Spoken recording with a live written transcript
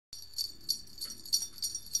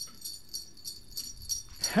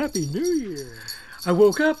Happy New Year! I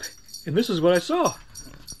woke up and this is what I saw.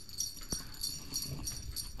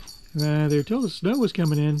 They were told the snow was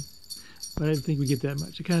coming in, but I didn't think we'd get that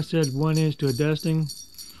much. It kind of said 1 inch to a dusting.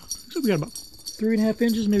 Looks like we got about 3.5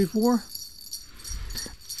 inches, maybe 4.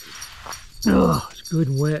 Oh, it's good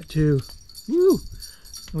and wet too. Woo!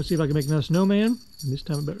 Let's see if I can make another snowman. And this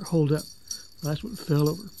time it better hold up. Last one fell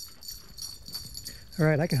over.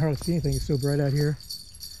 Alright, I can hardly see anything. It's so bright out here.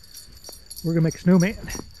 We're going to make a snowman.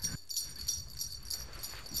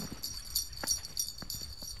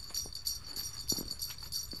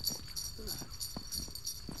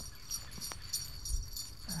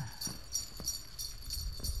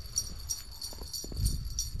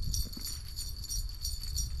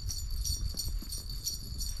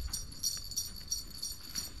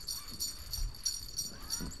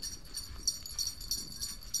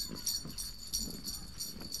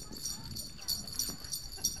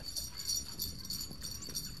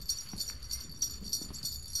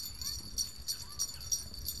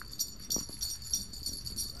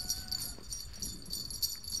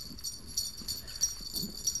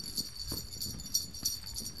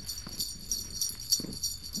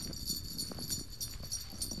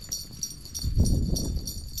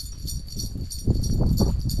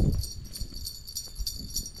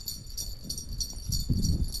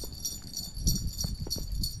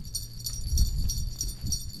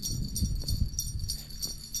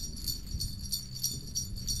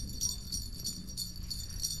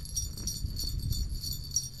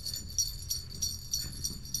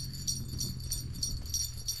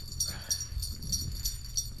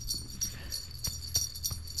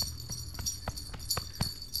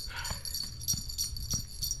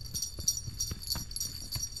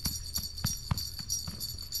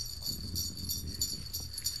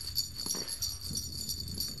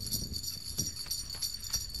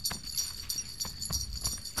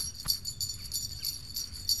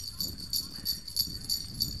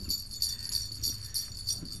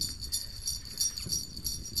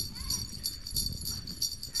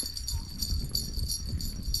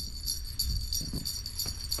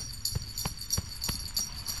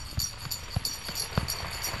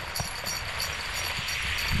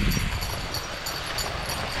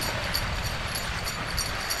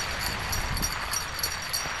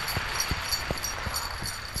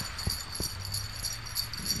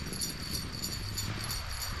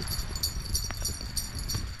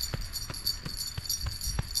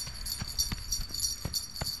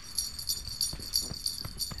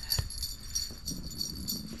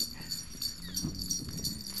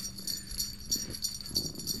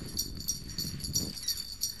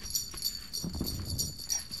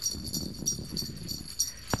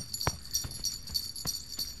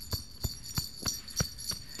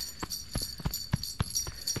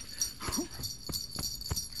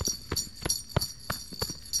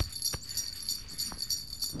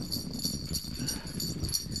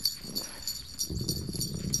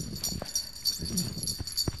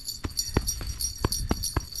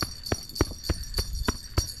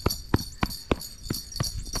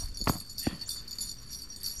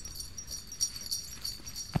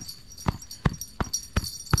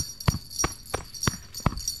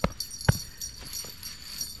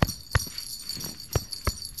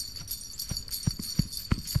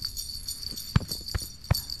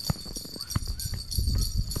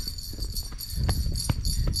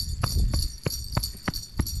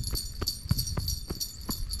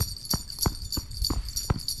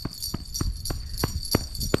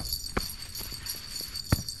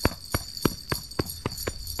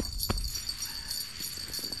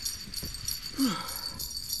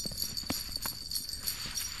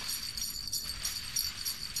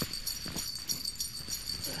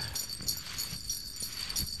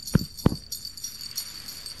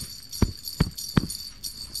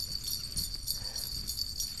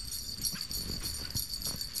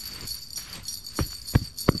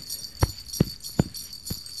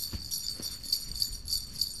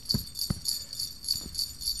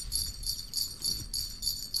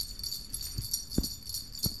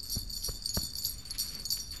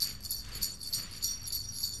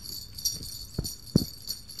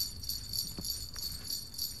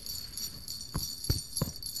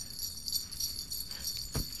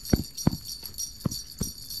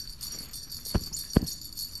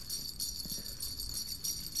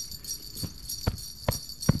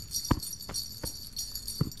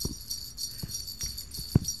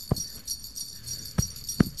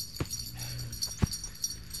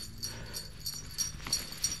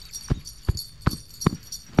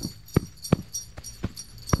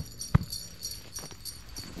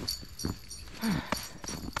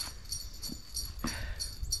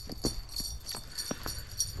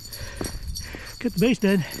 Cut the base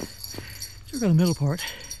done. Still got the middle part.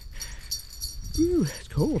 Ooh, it's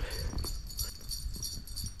cold.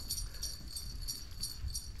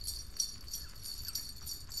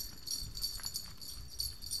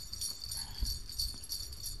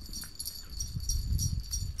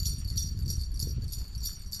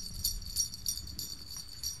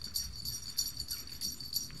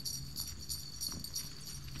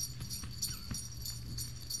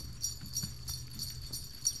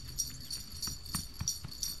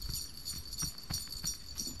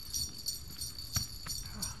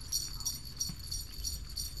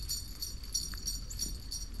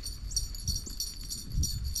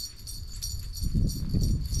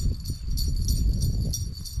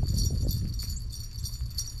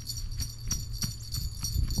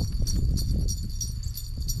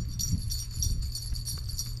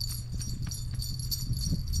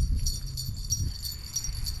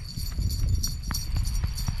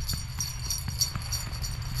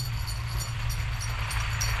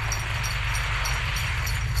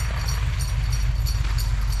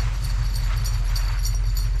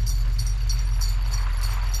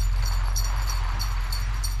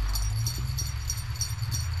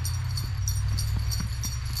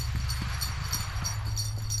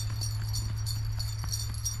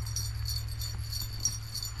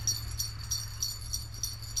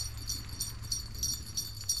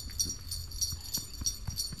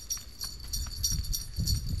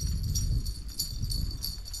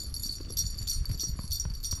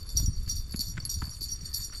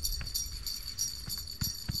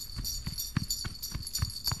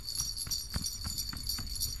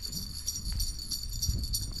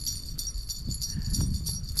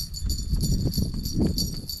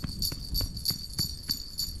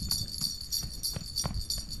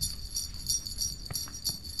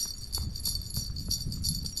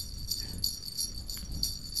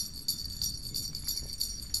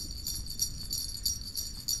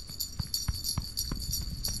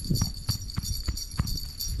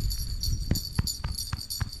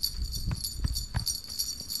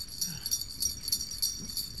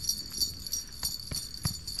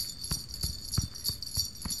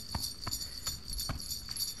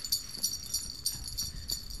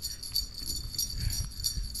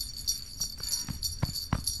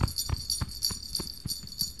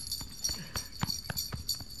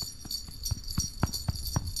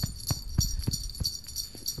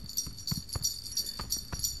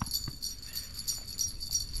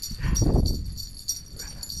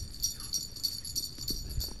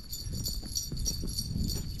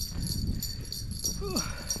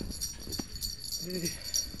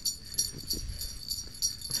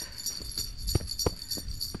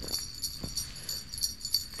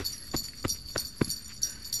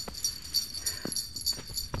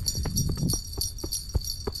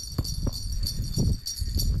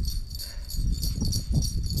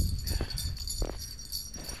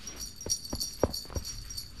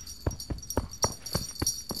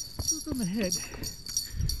 Look on the head.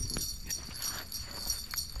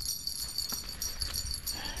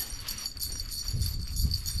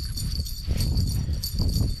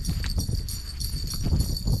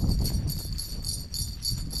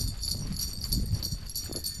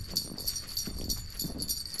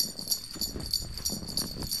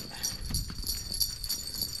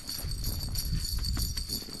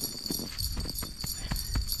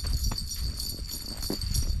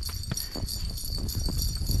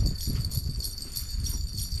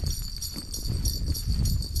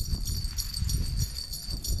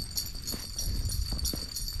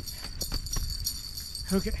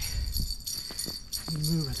 Okay,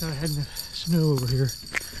 move. I thought I had enough snow over here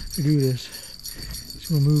to do this.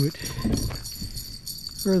 Just want to move it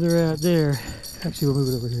further out there. Actually, we'll move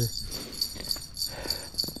it over here.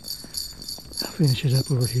 I'll finish it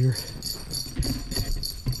up over here.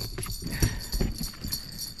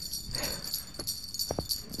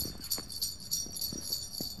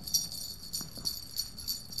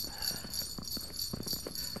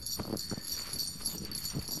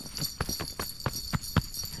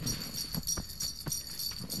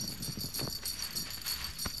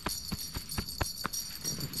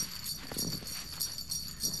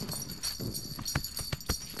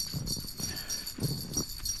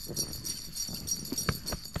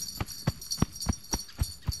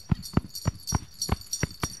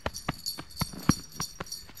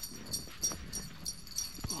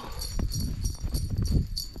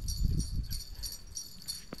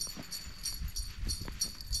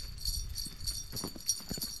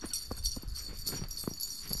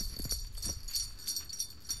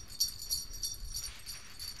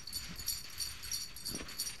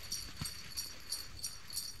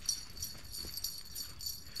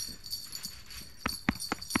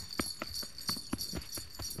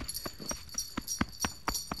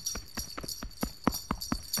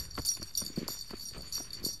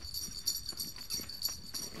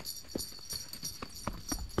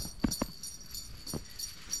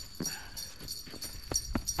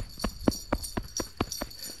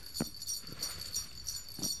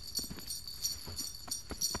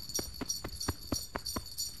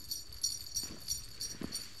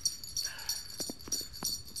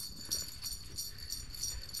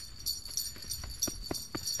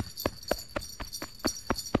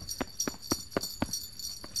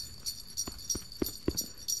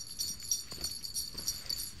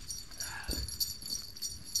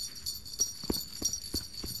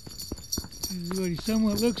 is what he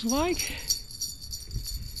somewhat looks like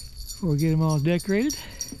before we get him all decorated.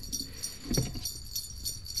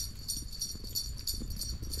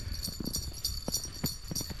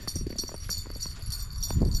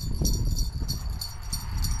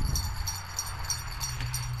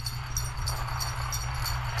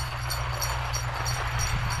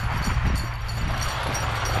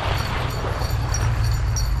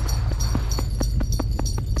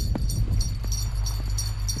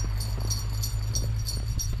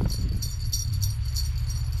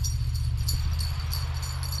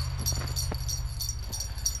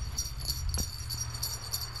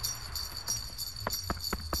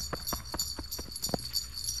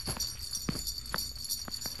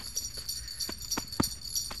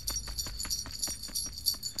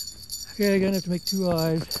 Okay, I'm gonna have to make 2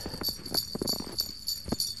 eyes.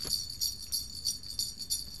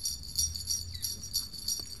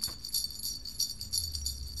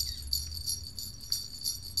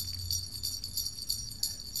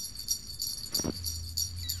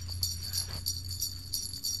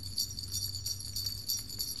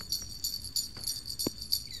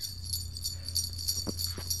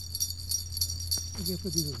 I guess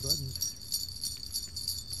put these as buttons.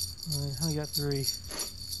 Alright, I only got 3.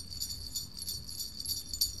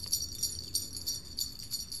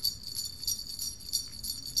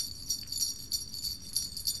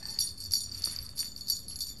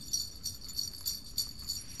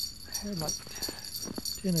 I had like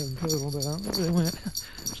 10 of them total, but I don't know where they went.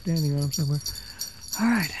 Standing on them somewhere.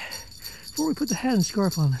 Alright, before we put the hat and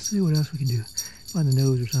scarf on, let's see what else we can do. Find the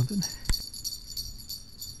nose or something.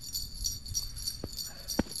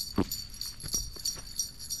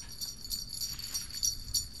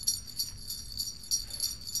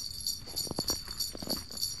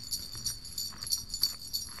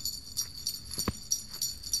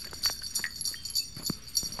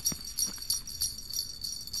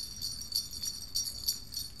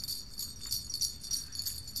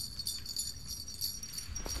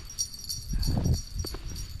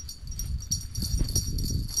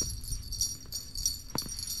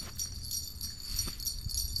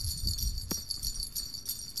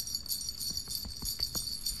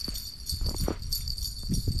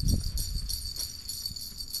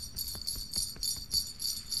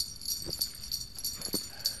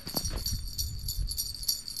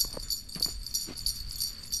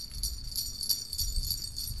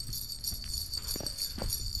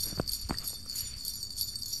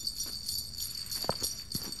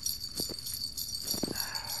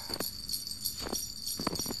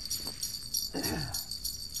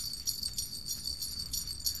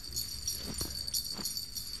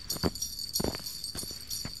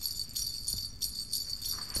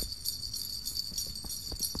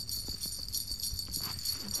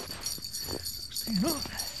 Stand on.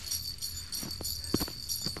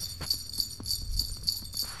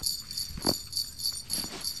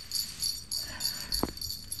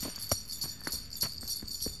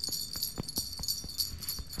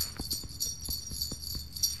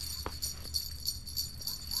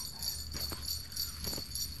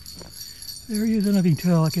 There he is. I don't know if you can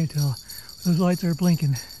tell. I can't tell. Those lights are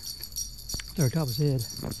blinking. They're on top of his head.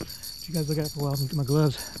 Let you guys look at it for a while. Look at my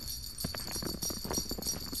gloves.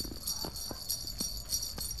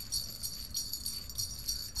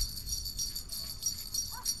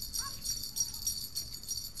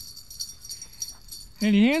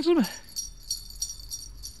 Andy Handsome.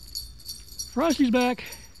 Frosty's back.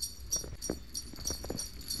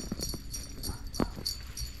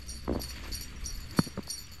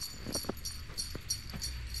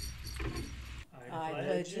 I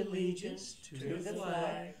pledge allegiance to the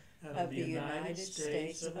flag of the United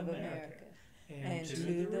States of America and to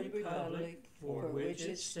the republic for which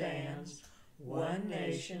it stands, one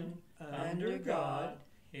nation, under God,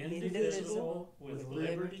 indivisible, with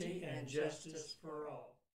liberty and justice for all.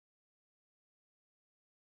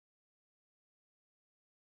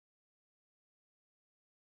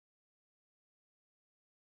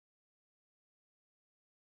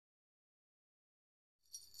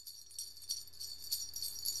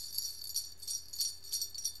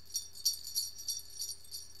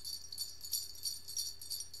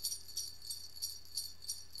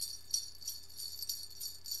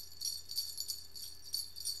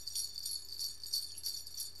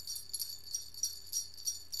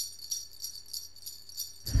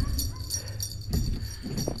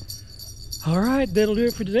 Alright, that'll do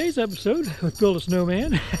it for today's episode with Build a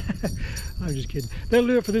Snowman. I'm just kidding. That'll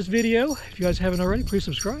do it for this video. If you guys haven't already, please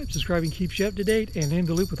subscribe. Subscribing keeps you up to date and in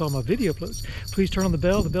the loop with all my video uploads. Please turn on the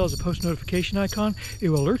bell. The bell is a post notification icon. It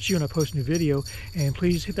will alert you when I post a new video. And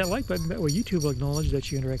please hit that like button. That way YouTube will acknowledge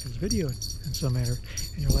that you interact with this video in some manner.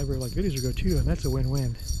 And your library like videos will go too, and that's a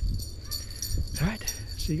win-win. Alright,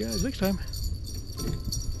 see you guys next time.